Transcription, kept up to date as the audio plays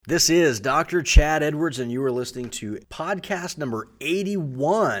This is Dr. Chad Edwards, and you are listening to podcast number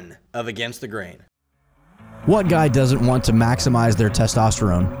 81 of Against the Grain. What guy doesn't want to maximize their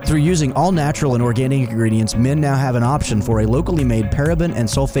testosterone? Through using all natural and organic ingredients, men now have an option for a locally made paraben and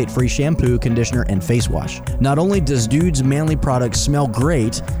sulfate-free shampoo, conditioner, and face wash. Not only does Dude's manly products smell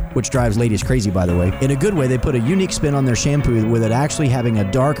great, which drives ladies crazy by the way, in a good way they put a unique spin on their shampoo with it actually having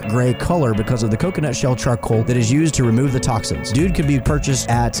a dark gray color because of the coconut shell charcoal that is used to remove the toxins. Dude can be purchased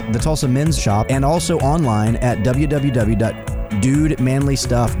at the Tulsa Men's Shop and also online at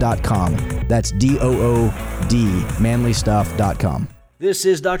www.dudemanlystuff.com. That's D-O-O-D, manlystuff.com. This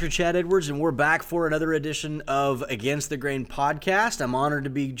is Dr. Chad Edwards, and we're back for another edition of Against the Grain podcast. I'm honored to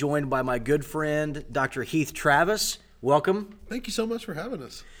be joined by my good friend, Dr. Heath Travis. Welcome. Thank you so much for having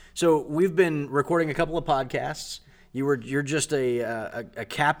us. So we've been recording a couple of podcasts. You're just a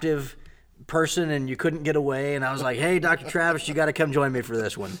captive person, and you couldn't get away. And I was like, "Hey, Dr. Travis, you got to come join me for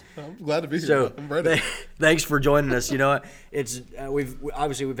this one." I'm glad to be here. So I'm ready. Thanks for joining us. You know, it's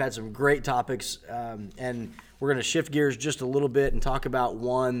we've had some great topics, and we're going to shift gears just a little bit and talk about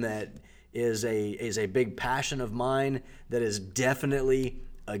one that is a big passion of mine that is definitely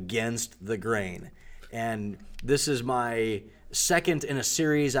against the grain. And this is my second in a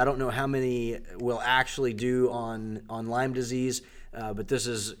series. I don't know how many we'll actually do on Lyme disease, but this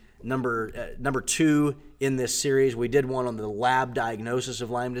is number 2 in this series. We did one on the lab diagnosis of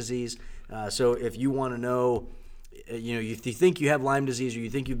Lyme disease. So if you want to know, you think you have Lyme disease, or you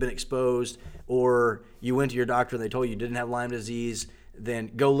think you've been exposed, or you went to your doctor and they told you didn't have Lyme disease,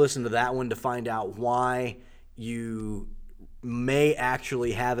 then go listen to that one to find out why you may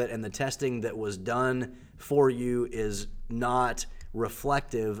actually have it, and the testing that was done for you is not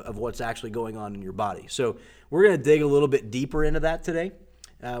reflective of what's actually going on in your body. So we're going to dig a little bit deeper into that today.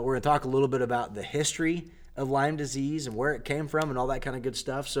 We're going to talk a little bit about the history of Lyme disease and where it came from and all that kind of good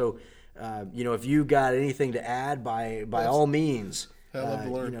stuff. So, if you got anything to add, by all means, I love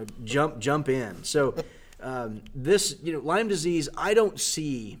to learn. Jump in. So, this, Lyme disease, I don't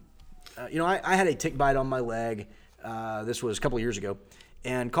see. I had a tick bite on my leg. This was a couple of years ago,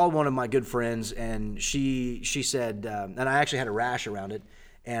 and called one of my good friends, and she said, and I actually had a rash around it.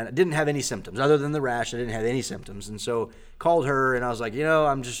 And I didn't have any symptoms. Other than the rash, I didn't have any symptoms. And so called her, and I was like,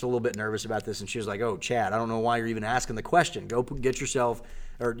 I'm just a little bit nervous about this. And she was like, oh, Chad, I don't know why you're even asking the question. Go get yourself,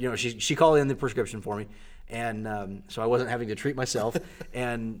 or, she called in the prescription for me. And so I wasn't having to treat myself.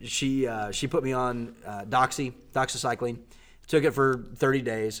 And she put me on doxycycline, took it for 30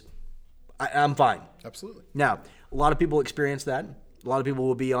 days. I'm fine. Absolutely. Now, a lot of people experience that. A lot of people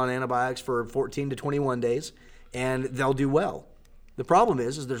will be on antibiotics for 14 to 21 days, and they'll do well. The problem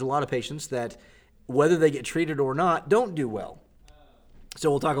is there's a lot of patients that, whether they get treated or not, don't do well. So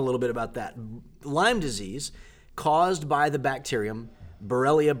we'll talk a little bit about that. Lyme disease, caused by the bacterium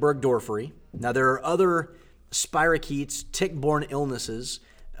Borrelia burgdorferi. Now, there are other spirochetes, tick-borne illnesses.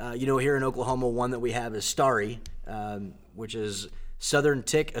 Here in Oklahoma, one that we have is STARI, which is Southern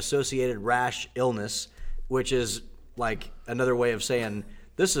Tick-Associated Rash Illness, which is like another way of saying,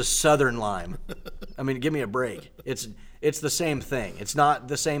 this is Southern Lyme. I mean, give me a break. It's the same thing. It's not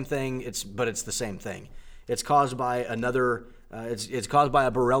the same thing. But it's the same thing. It's caused by another. It's caused by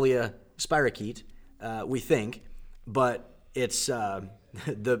a Borrelia spirochete, we think, but it's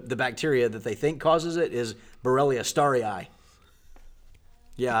the bacteria that they think causes it is Borrelia starii.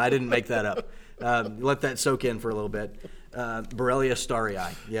 Yeah, I didn't make that up. Let that soak in for a little bit. Borrelia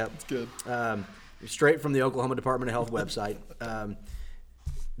starii. Yep, it's good. Straight from the Oklahoma Department of Health website.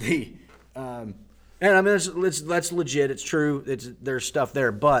 And I mean, that's legit. It's true. There's stuff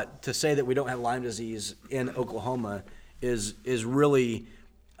there. But to say that we don't have Lyme disease in Oklahoma is really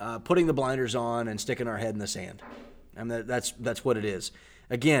putting the blinders on and sticking our head in the sand. I mean, that's what it is.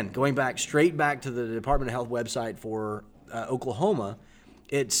 Again, going straight back to the Department of Health website for Oklahoma,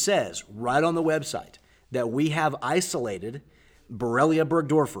 it says right on the website that we have isolated Borrelia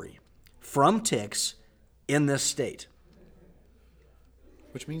burgdorferi from ticks in this state.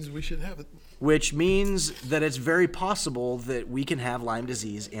 Which means we should have it. Which means that it's very possible that we can have Lyme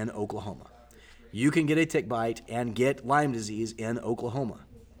disease in Oklahoma. You can get a tick bite and get Lyme disease in Oklahoma.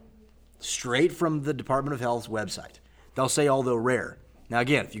 Straight from the Department of Health's website. They'll say, although rare. Now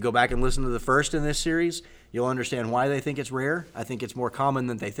again, if you go back and listen to the first in this series, you'll understand why they think it's rare. I think it's more common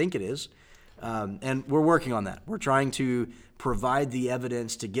than they think it is. And we're working on that. We're trying to provide the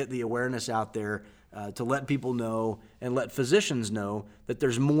evidence to get the awareness out there, to let people know and let physicians know that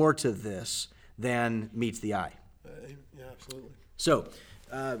there's more to this than meets the eye. Yeah, absolutely. So,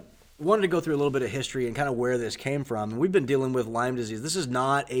 wanted to go through a little bit of history and kind of where this came from. We've been dealing with Lyme disease. This is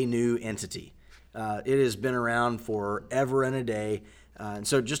not a new entity. It has been around forever and a day. And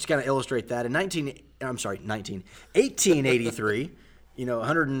so just to kind of illustrate that, in 1883,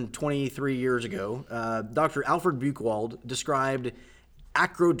 123 years ago, Dr. Alfred Buchwald described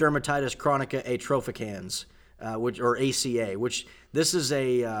acrodermatitis chronica atropicans, or ACA, which this is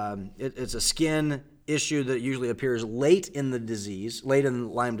it's a skin issue that usually appears late in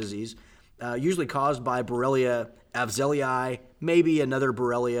Lyme disease, usually caused by Borrelia afzelii, maybe another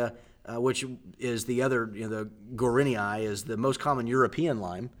Borrelia, which is the other, the Gorinii is the most common European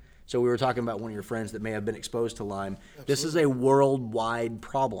Lyme. So we were talking about one of your friends that may have been exposed to Lyme. Absolutely. This is a worldwide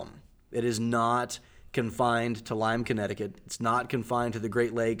problem. It is not confined to Lyme, Connecticut. It's not confined to the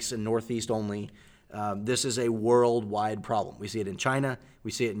Great Lakes and Northeast only. This is a worldwide problem. We see it in China.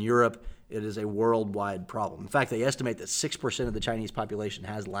 We see it in Europe. It is a worldwide problem. In fact, they estimate that 6% of the Chinese population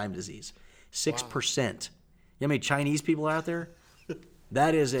has Lyme disease. 6%. Wow. You know how many Chinese people are out there?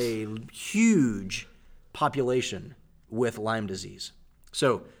 That is a huge population with Lyme disease.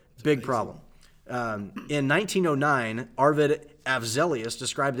 So, big problem. In 1909, Arvid Afzelius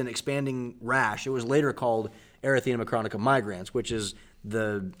described an expanding rash. It was later called erythema chronica migrans, which is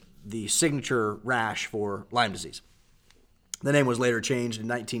the signature rash for Lyme disease. The name was later changed in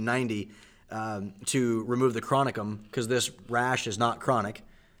 1990 to remove the chronicum because this rash is not chronic.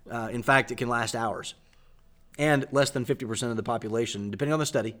 In fact, it can last hours. And less than 50% of the population, depending on the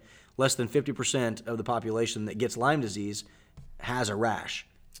study, less than 50% of the population that gets Lyme disease has a rash.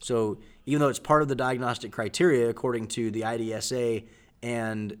 So even though it's part of the diagnostic criteria, according to the IDSA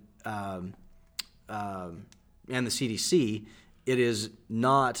and the CDC, it is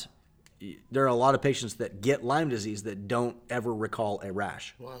not. There are a lot of patients that get Lyme disease that don't ever recall a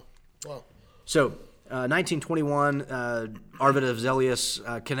rash. Wow. So 1921, Arvid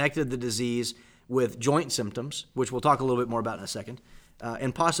Afzelius connected the disease with joint symptoms, which we'll talk a little bit more about in a second,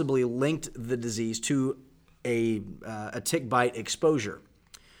 and possibly linked the disease to a tick bite exposure.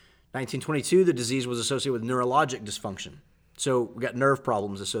 1922, the disease was associated with neurologic dysfunction. So we got nerve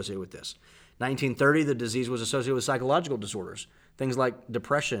problems associated with this. 1930, the disease was associated with psychological disorders, things like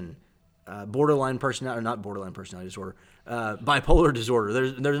depression, bipolar disorder.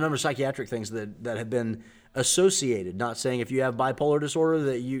 There's a number of psychiatric things that have been associated. Not saying if you have bipolar disorder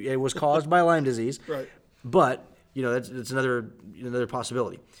that it was caused by Lyme disease, right? But that's another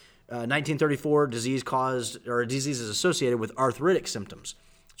possibility. 1934, disease is associated with arthritic symptoms.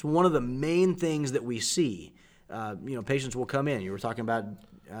 It's one of the main things that we see. Patients will come in. You were talking about,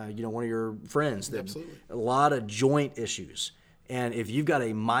 one of your friends. Absolutely. A lot of joint issues. And if you've got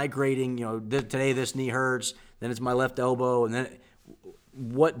a migrating, today this knee hurts, then it's my left elbow, and then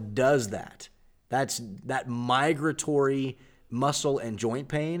what does that? That's that migratory muscle and joint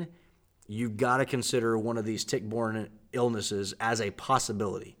pain. You've got to consider one of these tick-borne illnesses as a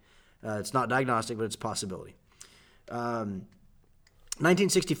possibility. It's not diagnostic, but it's a possibility.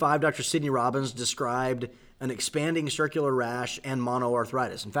 1965, Dr. Sidney Robbins described an expanding circular rash and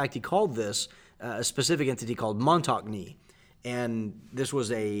monoarthritis. In fact, he called this a specific entity called Montauk knee. And this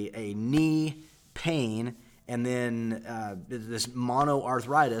was a knee pain and then this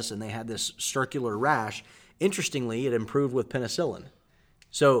monoarthritis, and they had this circular rash. Interestingly, it improved with penicillin.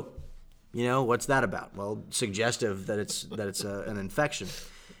 So, what's that about? Well, suggestive that it's an infection.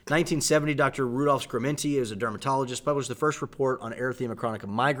 1970, Dr. Rudolf Scramenti, who's a dermatologist, published the first report on erythema chronica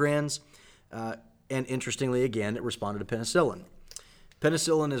migrans, and interestingly, again, it responded to penicillin.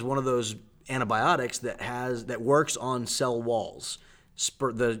 Penicillin is one of those antibiotics that works on cell walls.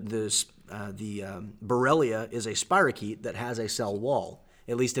 The Borrelia is a spirochete that has a cell wall,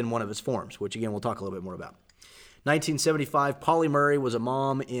 at least in one of its forms, which again we'll talk a little bit more about. 1975, Polly Murray was a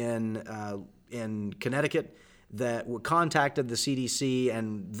mom in Connecticut that contacted the CDC,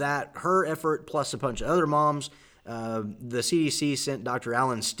 and that her effort plus a bunch of other moms, the CDC sent Dr.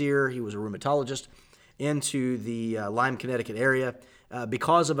 Alan Steer, he was a rheumatologist, into the Lyme, Connecticut area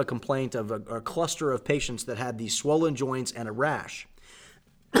because of a complaint of a cluster of patients that had these swollen joints and a rash.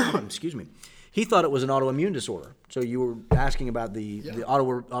 Excuse me. He thought it was an autoimmune disorder. So you were asking about the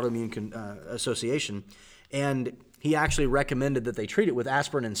autoimmune association, and he actually recommended that they treat it with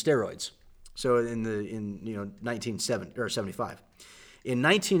aspirin and steroids. So in 1975. In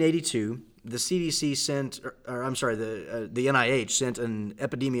 1982, the CDC the NIH sent an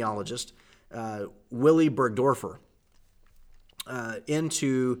epidemiologist, Willy Bergdorfer,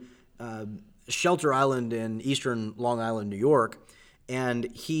 into Shelter Island in eastern Long Island, New York, and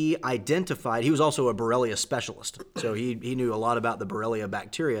he was also a Borrelia specialist, so he knew a lot about the Borrelia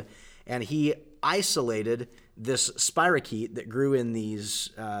bacteria, and he isolated this spirochete that grew in these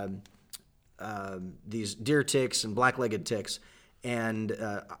deer ticks and black-legged ticks, and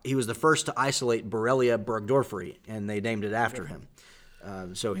he was the first to isolate Borrelia burgdorferi, and they named it after him.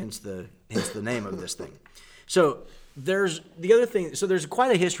 So hence the name of this thing. So there's the other thing. So there's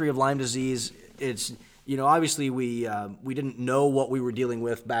quite a history of Lyme disease. It's obviously we didn't know what we were dealing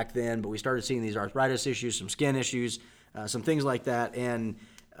with back then, but we started seeing these arthritis issues, some skin issues, some things like that, and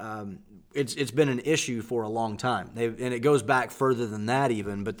it's been an issue for a long time. And it goes back further than that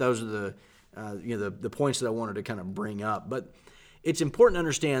even. But those are the points that I wanted to kind of bring up. But it's important to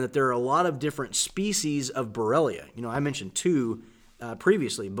understand that there are a lot of different species of Borrelia. I mentioned 2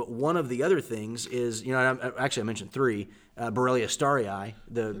 previously, but one of the other things is, I mentioned 3. Borrelia starii.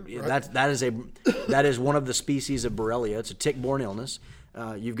 That is one of the species of Borrelia. It's a tick-borne illness.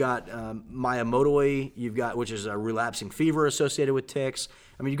 You've got myomotoi. Which is a relapsing fever associated with ticks.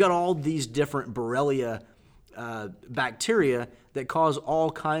 I mean, you've got all these different Borrelia bacteria that cause all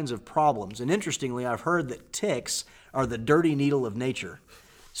kinds of problems. And interestingly, I've heard that ticks are the dirty needle of nature.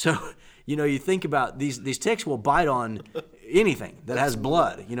 So, you think about these ticks will bite on anything that has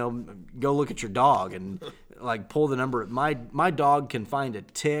blood. Go look at your dog and pull the number. My dog can find a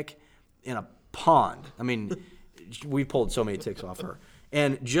tick in a pond. I mean, we pulled so many ticks off her.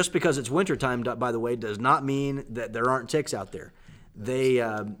 And just because it's wintertime, by the way, does not mean that there aren't ticks out there. They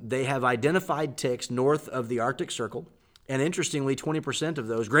have identified ticks north of the Arctic Circle. And interestingly, 20% of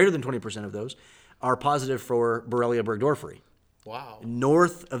those, greater than 20% of those, are positive for Borrelia burgdorferi. Wow.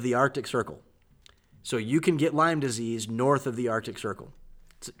 North of the Arctic Circle. So you can get Lyme disease north of the Arctic Circle.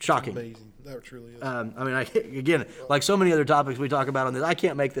 It's shocking. That's amazing. That truly is. Again, like so many other topics we talk about on this, I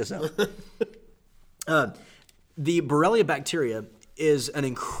can't make this up. The Borrelia bacteria is an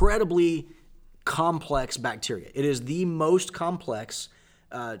incredibly complex bacteria. It is the most complex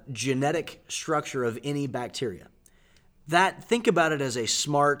genetic structure of any bacteria. Think about it as a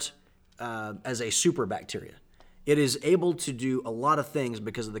super bacteria. It is able to do a lot of things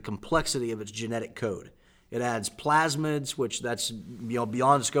because of the complexity of its genetic code. It adds plasmids, which that's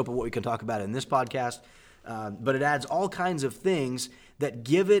beyond the scope of what we can talk about in this podcast, but it adds all kinds of things that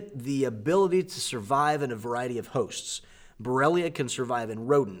give it the ability to survive in a variety of hosts. Borrelia can survive in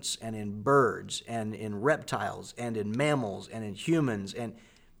rodents and in birds and in reptiles and in mammals and in humans. And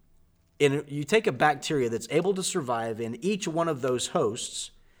you take a bacteria that's able to survive in each one of those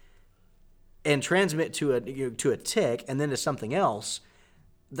hosts and transmit to a tick and then to something else.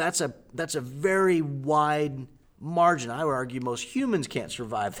 That's a very wide margin. I would argue most humans can't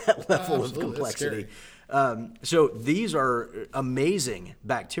survive that level of complexity. So these are amazing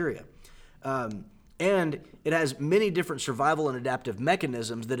bacteria. And it has many different survival and adaptive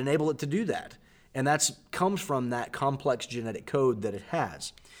mechanisms that enable it to do that. And that comes from that complex genetic code that it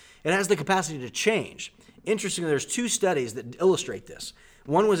has. It has the capacity to change. Interestingly, there's 2 studies that illustrate this.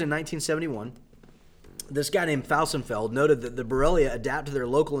 One was in 1971. This guy named Fausenfeld noted that the Borrelia adapt to their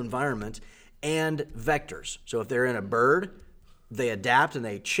local environment and vectors. So if they're in a bird, they adapt and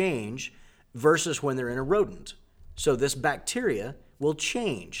they change versus when they're in a rodent. So this bacteria will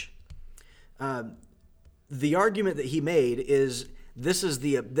change. The argument that he made is that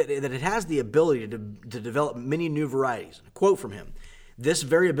it has the ability to develop many new varieties. A quote from him: "This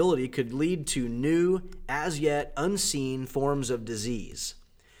variability could lead to new, as yet unseen forms of disease."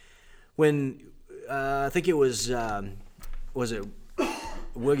 When I think it was it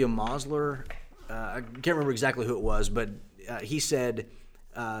William Mosler? I can't remember exactly who it was, but he said,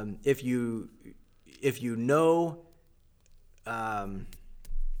 if you know,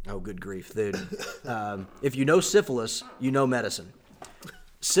 oh good grief, if you know syphilis, you know medicine.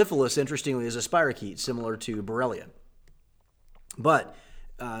 Syphilis, interestingly, is a spirochete similar to Borrelia, but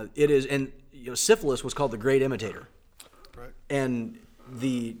it is, and syphilis was called the great imitator, Right. and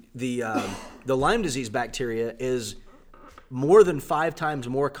the Lyme disease bacteria is more than 5 times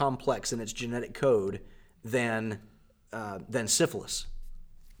more complex in its genetic code than syphilis,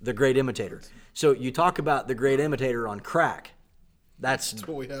 the great imitator. So you talk about the great imitator on crack. That's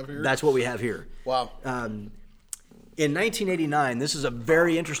what we have here. That's what we have here. Wow. In 1989, this is a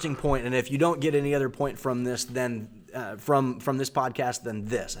very interesting point, and if you don't get any other point from this, then from this podcast, then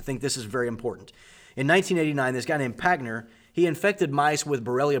this. I think this is very important. In 1989, this guy named Pagner, he infected mice with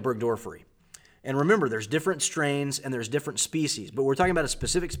Borrelia burgdorferi. And remember, there's different strains and there's different species, but we're talking about a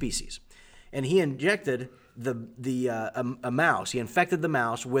specific species. And he injected a mouse. He infected the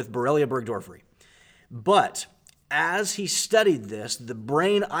mouse with Borrelia burgdorferi. But as he studied this, the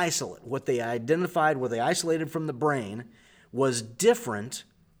brain isolate, what they isolated from the brain, was different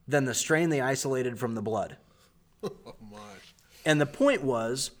than the strain they isolated from the blood. Oh my. And the point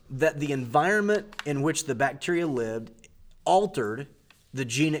was that the environment in which the bacteria lived altered the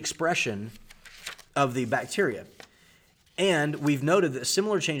gene expression of the bacteria. And we've noted that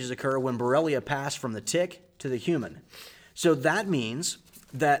similar changes occur when Borrelia pass from the tick to the human. So that means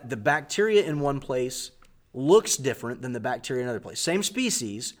that the bacteria in one place looks different than the bacteria in another place. Same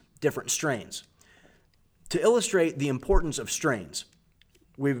species, different strains. To illustrate the importance of strains,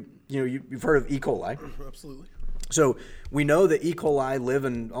 you've heard of E. coli. Absolutely. So we know that E. coli live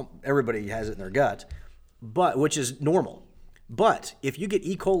in, everybody has it in their gut, which is normal. But if you get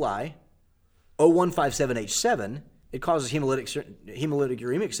E. coli 0157H7, it causes hemolytic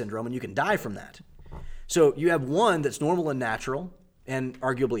uremic syndrome, and you can die from that. So you have one that's normal and natural and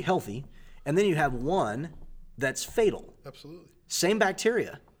arguably healthy, and then you have one that's fatal. Absolutely. Same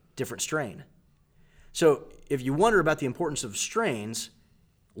bacteria, different strain. So if you wonder about the importance of strains,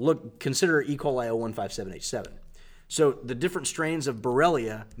 consider E. coli 0157H7. So the different strains of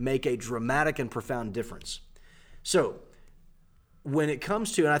Borrelia make a dramatic and profound difference. So when it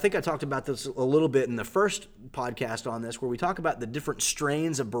comes to, and I think I talked about this a little bit in the first podcast on this, where we talk about the different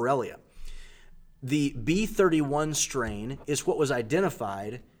strains of Borrelia. The B31 strain is what was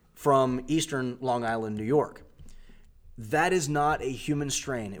identified from eastern Long Island, New York. That is not a human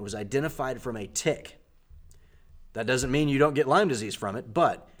strain. It was identified from a tick. That doesn't mean you don't get Lyme disease from it,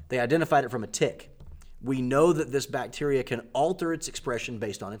 but they identified it from a tick. We know that this bacteria can alter its expression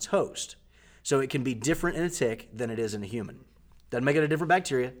based on its host. So it can be different in a tick than it is in a human. Doesn't make it a different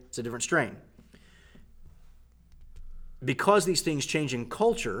bacteria, it's a different strain. Because these things change in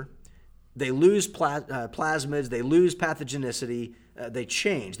culture, they lose plasmids, they lose pathogenicity, they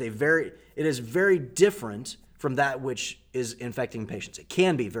change. It is very different from that which is infecting patients. It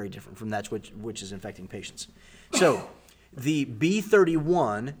can be very different from that which is infecting patients. So the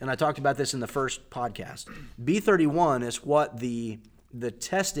B31, and I talked about this in the first podcast, B31 is what the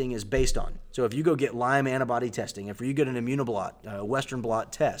testing is based on. So if you go get Lyme antibody testing, if you get an immunoblot, Western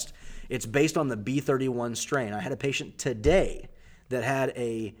blot test, it's based on the B31 strain. I had a patient today that had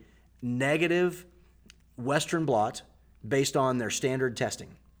a negative Western blot based on their standard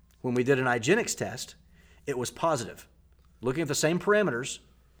testing. When we did an IGeneX test, it was positive, looking at the same parameters,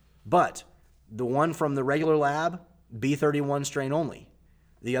 but the one from the regular lab, B31 strain only.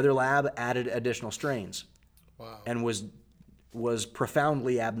 The other lab added additional strains. Wow. And was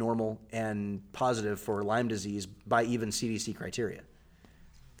profoundly abnormal and positive for Lyme disease by even CDC criteria.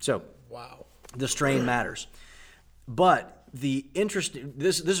 So, wow, the strain matters. But this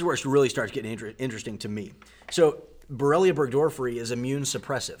is where it really starts getting interesting to me. So, Borrelia burgdorferi is immune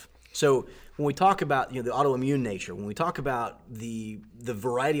suppressive. So, when we talk about the autoimmune nature, when we talk about the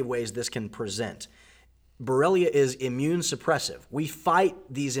variety of ways this can present, Borrelia is immune suppressive. We fight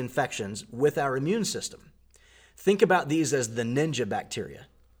these infections with our immune system. Think about these as the ninja bacteria.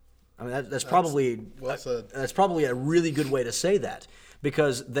 I mean, that's probably a really good way to say that,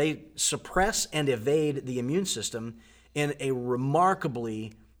 because they suppress and evade the immune system in a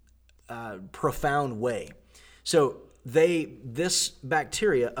remarkably profound way. So this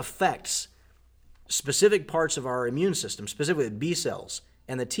bacteria affects specific parts of our immune system, specifically the B cells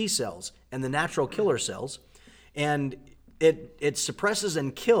and the T cells and the natural killer cells, and it suppresses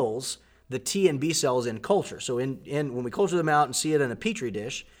and kills the T and B cells in culture. So when we culture them out and see it in a petri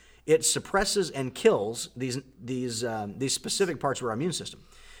dish, it suppresses and kills these specific parts of our immune system.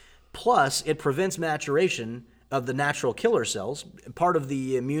 Plus, it prevents maturation of the natural killer cells. Part of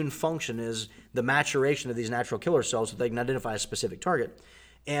the immune function is the maturation of these natural killer cells so they can identify a specific target,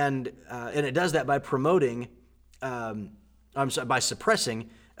 and it does that by by suppressing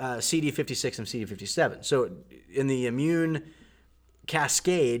CD56 and CD57. So in the immune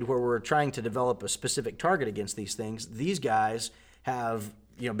cascade, where we're trying to develop a specific target against these things, these guys have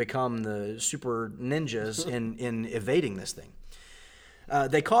become the super ninjas in evading this thing.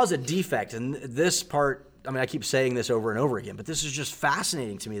 They cause a defect, and this part, I keep saying this over and over again, but this is just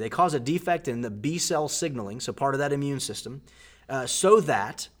fascinating to me. They cause a defect in the B cell signaling, so part of that immune system, so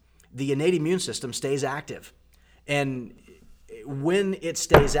that the innate immune system stays active. And when it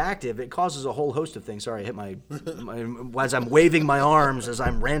stays active, it causes a whole host of things. Sorry, I hit my as I'm waving my arms as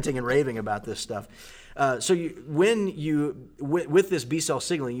I'm ranting and raving about this stuff. With this B cell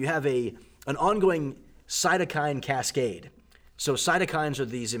signaling, you have an ongoing cytokine cascade. So cytokines are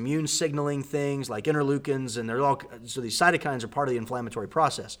these immune signaling things like interleukins, and so these cytokines are part of the inflammatory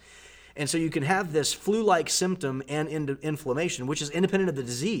process. And so you can have this flu-like symptom and inflammation, which is independent of the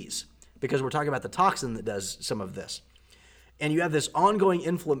disease, because we're talking about the toxin that does some of this. And you have this ongoing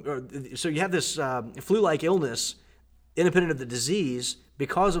so you have this flu-like illness independent of the disease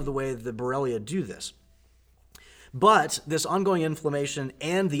because of the way the Borrelia do this. But this ongoing inflammation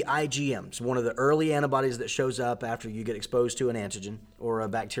and the IgMs, one of the early antibodies that shows up after you get exposed to an antigen or a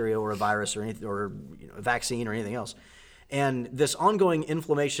bacteria or a virus or a vaccine or anything else, And this ongoing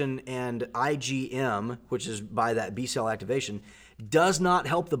inflammation and IgM, which is by that B cell activation, does not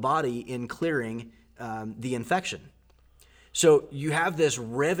help the body in clearing the infection. So you have this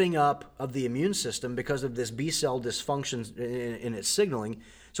revving up of the immune system because of this B cell dysfunction in its signaling.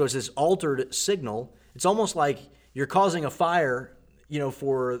 So it's this altered signal. It's almost like you're causing a fire,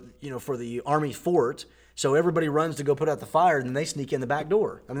 for the Army fort. So everybody runs to go put out the fire, and then they sneak in the back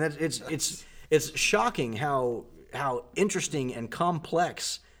door. I mean, it's shocking how interesting and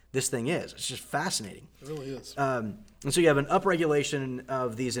complex this thing is. It's just fascinating. It really is. And so you have an upregulation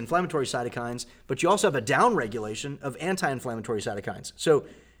of these inflammatory cytokines, but you also have a downregulation of anti-inflammatory cytokines. So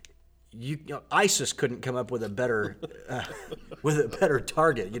ISIS couldn't come up with a better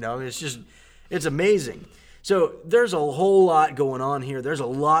target. It's amazing. So there's a whole lot going on here. There's a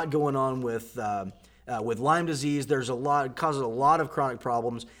lot going on with Lyme disease. Causes a lot of chronic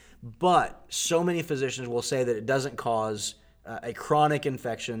problems, but so many physicians will say that it doesn't cause a chronic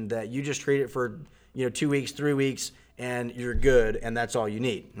infection, that you just treat it for 2 weeks, 3 weeks, and you're good, and that's all you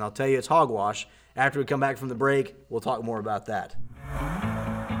need. And I'll tell you, it's hogwash. After we come back from the break, we'll talk more about that.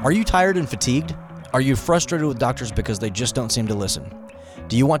 Are you tired and fatigued? Are you frustrated with doctors because they just don't seem to listen?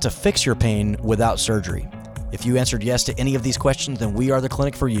 Do you want to fix your pain without surgery? If you answered yes to any of these questions, then we are the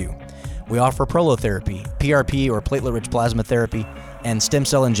clinic for you. We offer prolotherapy, PRP or platelet-rich plasma therapy, and stem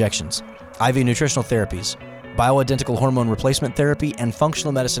cell injections, IV nutritional therapies, bioidentical hormone replacement therapy, and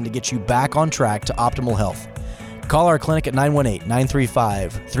functional medicine to get you back on track to optimal health. Call our clinic at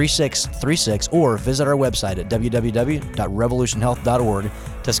 918-935-3636 or visit our website at www.revolutionhealth.org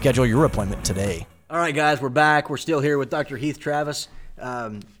to schedule your appointment today. All right, guys, we're back. We're still here with Dr. Heath Travis.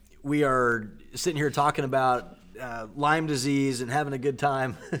 We are sitting here talking about Lyme disease and having a good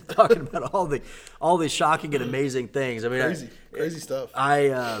time, talking about all the shocking and amazing things. I mean, crazy stuff.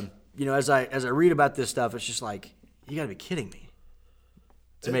 As I read about this stuff, it's just like, you got to be kidding me.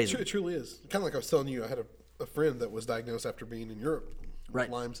 It's amazing. It truly is. Kind of like I was telling you, I had a friend that was diagnosed after being in Europe with Right.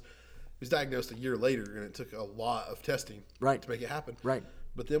 Lyme's. He was diagnosed a year later, and it took a lot of testing Right. to make it happen. Right.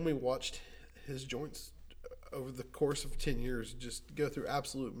 But then we watched his joints over the course of 10 years just go through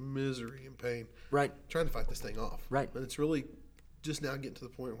absolute misery and pain. Right. Trying to fight this thing off. Right. And it's really just now getting to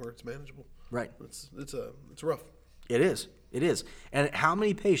the point where it's manageable. Right. It's rough. It is. And how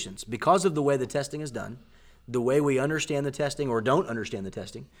many patients, because of the way the testing is done, the way we understand the testing or don't understand the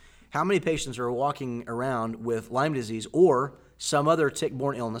testing, how many patients are walking around with Lyme disease or some other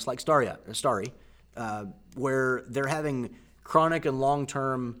tick-borne illness like Stari, where they're having chronic and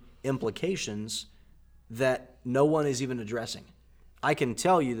long-term implications that no one is even addressing? I can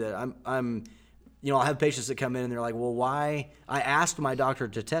tell you that I'll have patients that come in and they're like, well, why? I asked my doctor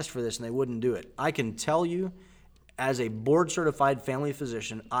to test for this and they wouldn't do it. I can tell you, as a board-certified family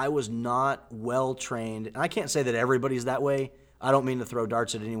physician, I was not well-trained. And I can't say that everybody's that way. I don't mean to throw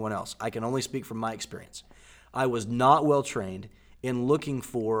darts at anyone else. I can only speak from my experience. I was not well-trained in looking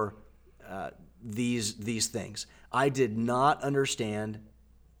for these things. I did not understand.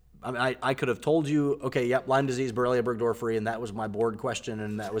 I mean, I could have told you, okay, yep, Lyme disease, Borrelia burgdorferi, and that was my board question,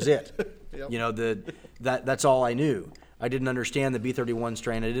 and that was it. Yep. That's all I knew. I didn't understand the B31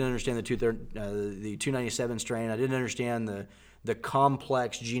 strain. I didn't understand the 297 strain. I didn't understand the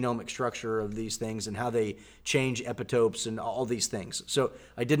complex genomic structure of these things and how they change epitopes and all these things. So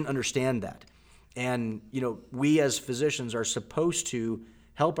I didn't understand that. And, we as physicians are supposed to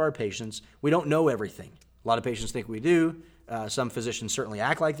help our patients. We don't know everything. A lot of patients think we do. Some physicians certainly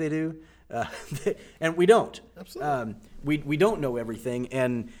act like they do. And we don't. Absolutely. We don't know everything,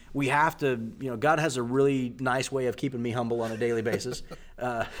 and we have to, God has a really nice way of keeping me humble on a daily basis.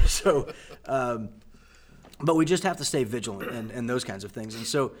 But we just have to stay vigilant and those kinds of things. And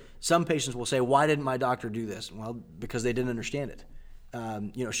so some patients will say, why didn't my doctor do this? Well, because they didn't understand it.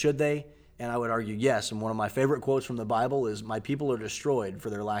 Should they? And I would argue yes. And one of my favorite quotes from the Bible is, my people are destroyed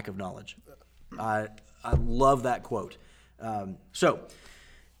for their lack of knowledge. I love that quote.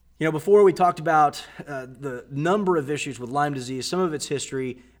 Before we talked about the number of issues with Lyme disease, some of its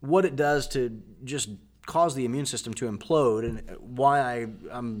history, what it does to just cause the immune system to implode, and why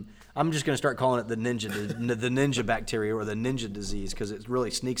I'm just going to start calling it the ninja bacteria or the ninja disease, because it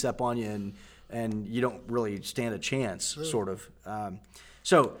really sneaks up on you and you don't really stand a chance, sort of.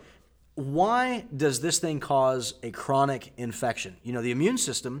 So why does this thing cause a chronic infection? The immune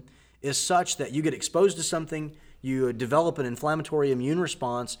system is such that you get exposed to something, you develop an inflammatory immune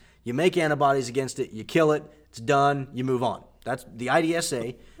response, you make antibodies against it, you kill it, it's done, you move on. That's the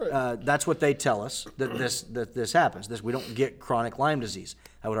IDSA. That's what they tell us that this happens. We don't get chronic Lyme disease.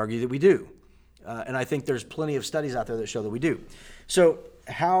 I would argue that we do, and I think there's plenty of studies out there that show that we do. So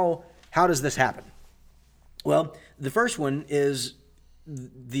how does this happen? Well, the first one is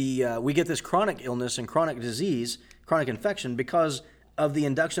we get this chronic illness and chronic disease, chronic infection, because of the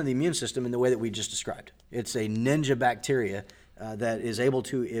induction of the immune system in the way that we just described. It's a ninja bacteria that is able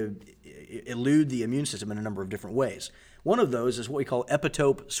to elude the immune system in a number of different ways. One of those is what we call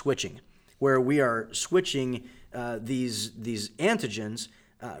epitope switching, where we are switching these antigens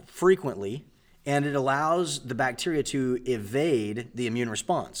frequently, and it allows the bacteria to evade the immune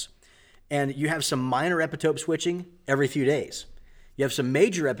response. And you have some minor epitope switching every few days. You have some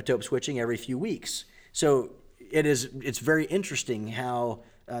major epitope switching every few weeks. So it's very interesting how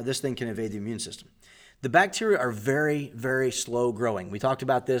this thing can evade the immune system. The bacteria are very, very slow growing. We talked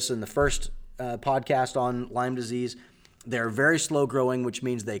about this in the first podcast on Lyme disease. They're very slow growing, which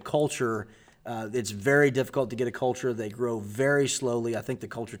means they culture. It's very difficult to get a culture. They grow very slowly. I think the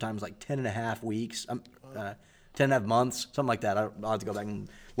culture time is like 10 and a half weeks, 10 and a half months, something like that. I'll have to go back and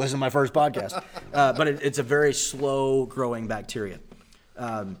listen to my first podcast. But it's a very slow growing bacteria.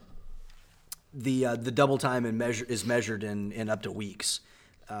 The double time is measured in up to weeks.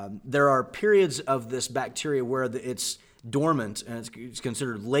 There are periods of this bacteria where it's dormant and it's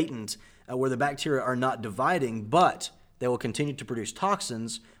considered latent, where the bacteria are not dividing, but they will continue to produce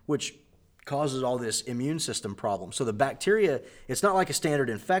toxins, which causes all this immune system problem. So the bacteria, it's not like a standard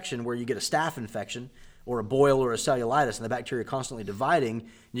infection where you get a staph infection or a boil or a cellulitis and the bacteria constantly dividing.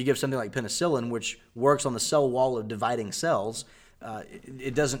 You give something like penicillin, which works on the cell wall of dividing cells.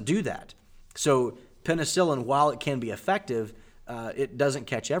 It doesn't do that. So penicillin, while it can be effective, it doesn't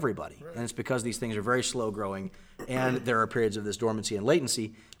catch everybody. Right. And it's because these things are very slow growing, and there are periods of this dormancy and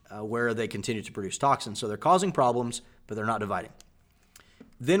latency where they continue to produce toxins. So they're causing problems, but they're not dividing.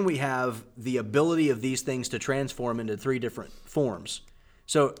 Then we have the ability of these things to transform into 3 different forms.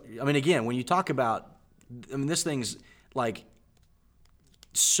 So, I mean, again, when you talk about, this thing's like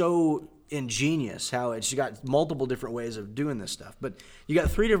so ingenious how it's got multiple different ways of doing this stuff. But you got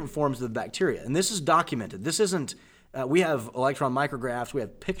 3 different forms of the bacteria, and this is documented. This isn't, we have electron micrographs, we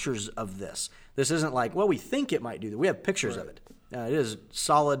have pictures of this. This isn't like, well, we think it might do that. We have pictures of it. It is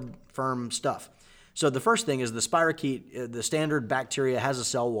solid, firm stuff. So the first thing is the spirochete. The standard bacteria has a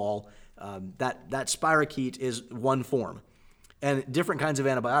cell wall. That spirochete is one form. And different kinds of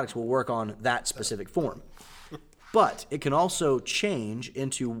antibiotics will work on that specific form. But it can also change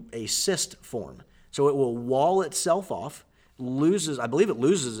into a cyst form. So it will wall itself off, I believe it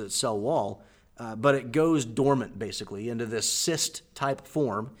loses its cell wall, but it goes dormant basically into this cyst type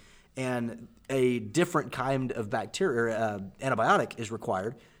form, and a different kind of bacteria, antibiotic is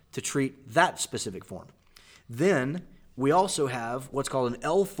required to treat that specific form. Then we also have what's called an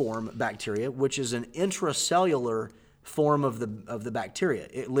L form bacteria, which is an intracellular form of the bacteria.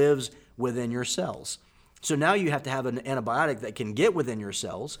 It lives within your cells. So now you have to have an antibiotic that can get within your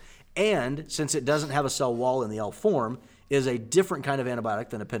cells, and since it doesn't have a cell wall in the L form, is a different kind of antibiotic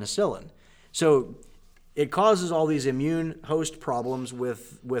than a penicillin. So it causes all these immune host problems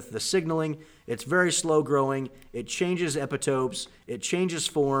with the signaling. It's very slow growing. It changes epitopes. It changes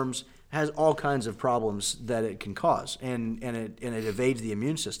forms. Has all kinds of problems that it can cause, and it evades the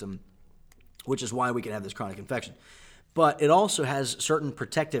immune system, which is why we can have this chronic infection. But it also has certain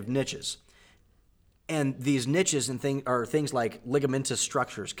protective niches. And these niches are things like ligamentous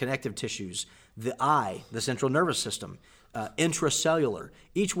structures, connective tissues, the eye, the central nervous system, intracellular.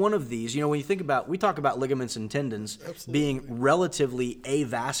 Each one of these, when you think about, we talk about ligaments and tendons being relatively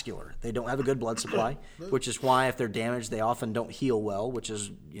avascular. They don't have a good blood supply, which is why if they're damaged, they often don't heal well, which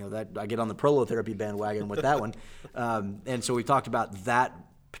is, that I get on the prolotherapy bandwagon with that one. And so we talked about that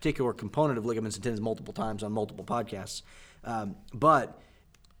particular component of ligaments and tendons multiple times on multiple podcasts. But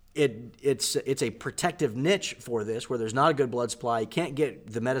it's a protective niche for this, where there's not a good blood supply, you can't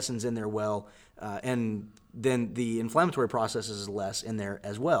get the medicines in there well, and then the inflammatory process is less in there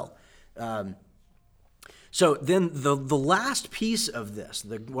as well. So then the last piece of this,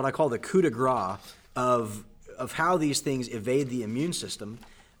 what I call the coup de grace of how these things evade the immune system,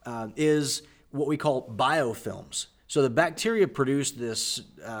 is what we call biofilms. So the bacteria produce this,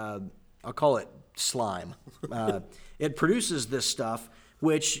 I'll call it slime. It produces this stuff,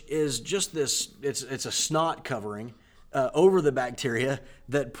 which is just this, it's a snot covering over the bacteria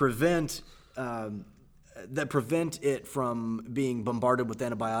that prevent it from being bombarded with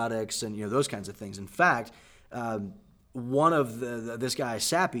antibiotics and those kinds of things. In fact, one of this guy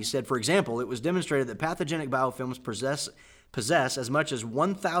Sappi said, for example, it was demonstrated that pathogenic biofilms possess as much as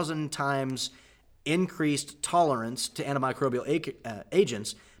 1,000 times increased tolerance to antimicrobial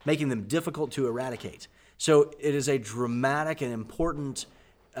agents, making them difficult to eradicate. So it is a dramatic and important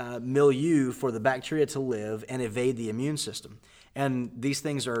milieu for the bacteria to live and evade the immune system. And these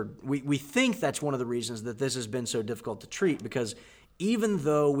things are, we think that's one of the reasons that this has been so difficult to treat, because even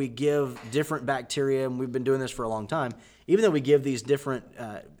though we give different bacteria, and we've been doing this for a long time, even though we give these different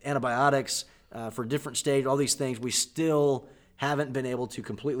antibiotics for different stages, all these things, we still haven't been able to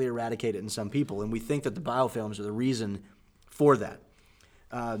completely eradicate it in some people. And we think that the biofilms are the reason for that.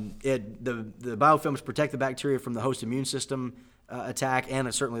 The biofilms protect the bacteria from the host immune system attack,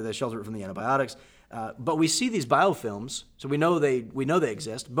 and certainly they shelter it from the antibiotics. But we see these biofilms, so we know they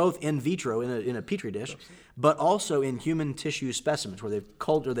exist, both in vitro in a petri dish, but also in human tissue specimens where they've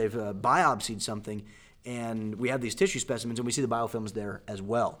biopsied something, and we have these tissue specimens, and we see the biofilms there as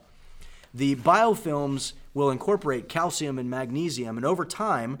well. The biofilms will incorporate calcium and magnesium, and over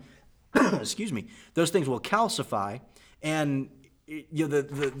time, those things will calcify, and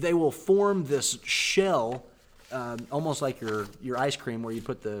they will form this shell. Almost like your ice cream where you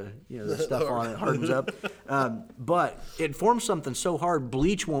put the stuff on it, hardens up. But it forms something so hard,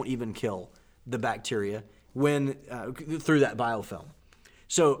 bleach won't even kill the bacteria through that biofilm.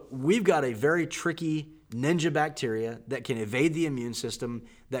 So we've got a very tricky ninja bacteria that can evade the immune system,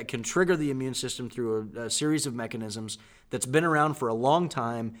 that can trigger the immune system through a series of mechanisms, that's been around for a long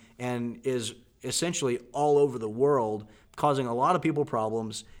time and is essentially all over the world, causing a lot of people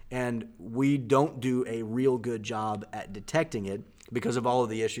problems, and we don't do a real good job at detecting it because of all of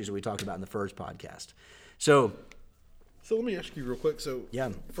the issues that we talked about in the first podcast. So let me ask you real quick. So yeah,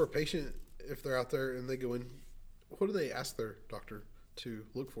 for a patient, if they're out there and they go in, what do they ask their doctor to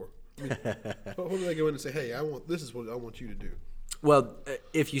look for? I mean, what do they go in and say, hey, this is what I want you to do? Well,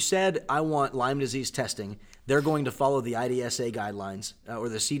 if you said, I want Lyme disease testing, they're going to follow the IDSA guidelines or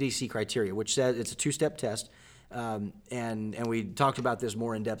the CDC criteria, which says it's a 2-step test. And we talked about this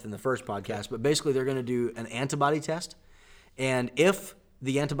more in depth in the first podcast, but basically they're going to do an antibody test. And if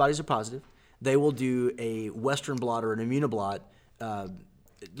the antibodies are positive, they will do a Western blot or an immunoblot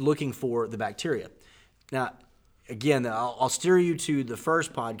looking for the bacteria. Now, again, I'll steer you to the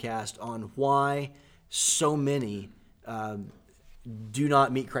first podcast on why so many do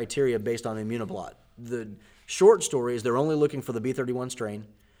not meet criteria based on immunoblot. The short story is they're only looking for the B31 strain.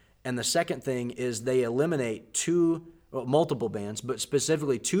 And the second thing is they eliminate multiple bands, but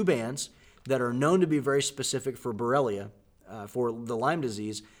specifically 2 bands that are known to be very specific for Borrelia, for the Lyme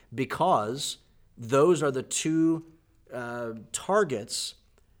disease, because those are the 2 targets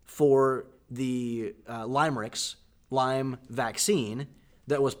for the Lymerix Lyme vaccine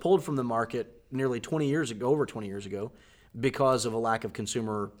that was pulled from the market nearly 20 years ago, because of a lack of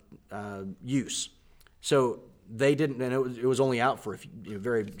consumer use. So they didn't, and it was only out for a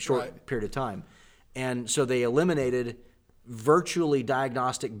very short period of time. And so they eliminated virtually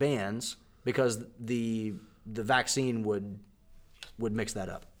diagnostic bands because the vaccine would mix that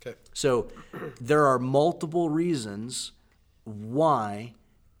up. Okay. So there are multiple reasons why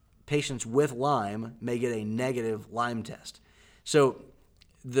patients with Lyme may get a negative Lyme test. So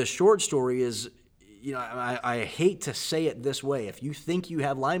the short story is, I hate to say it this way. If you think you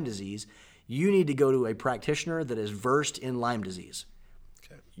have Lyme disease, you need to go to a practitioner that is versed in Lyme disease.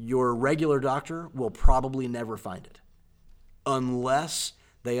 Okay. Your regular doctor will probably never find it unless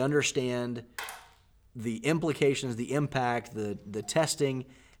they understand the implications, the impact, the testing,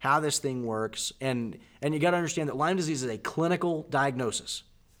 how this thing works. And you got to understand that Lyme disease is a clinical diagnosis.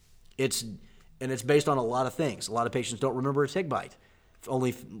 It's based on a lot of things. A lot of patients don't remember a tick bite.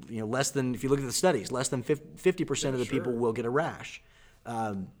 Only, less than, if you look at the studies, less than 50% of the people will get a rash.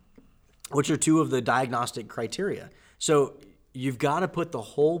 Which are 2 of the diagnostic criteria. So you've got to put the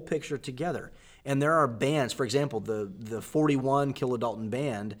whole picture together. And there are bands, for example, the 41 kilodalton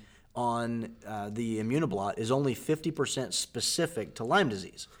band on the immunoblot is only 50% specific to Lyme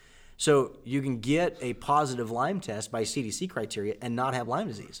disease. So you can get a positive Lyme test by CDC criteria and not have Lyme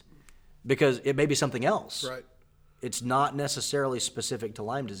disease because it may be something else. Right. It's not necessarily specific to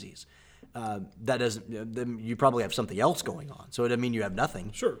Lyme disease. That doesn't. You probably have something else going on. So it doesn't mean you have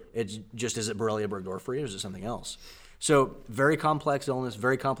nothing. Sure. It's just, is it Borrelia burgdorferi or is it something else? So very complex illness,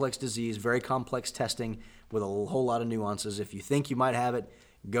 very complex disease, very complex testing with a whole lot of nuances. If you think you might have it,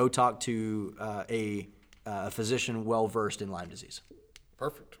 go talk to a physician well versed in Lyme disease.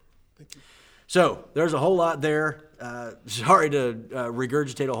 Perfect. Thank you. So there's a whole lot there. Sorry to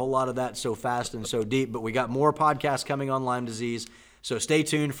regurgitate a whole lot of that so fast and so deep, but we got more podcasts coming on Lyme disease. So stay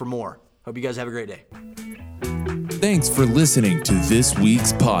tuned for more. Hope you guys have a great day. Thanks for listening to this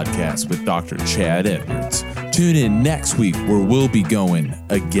week's podcast with Dr. Chad Edwards. Tune in next week where we'll be going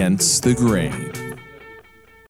against the grain.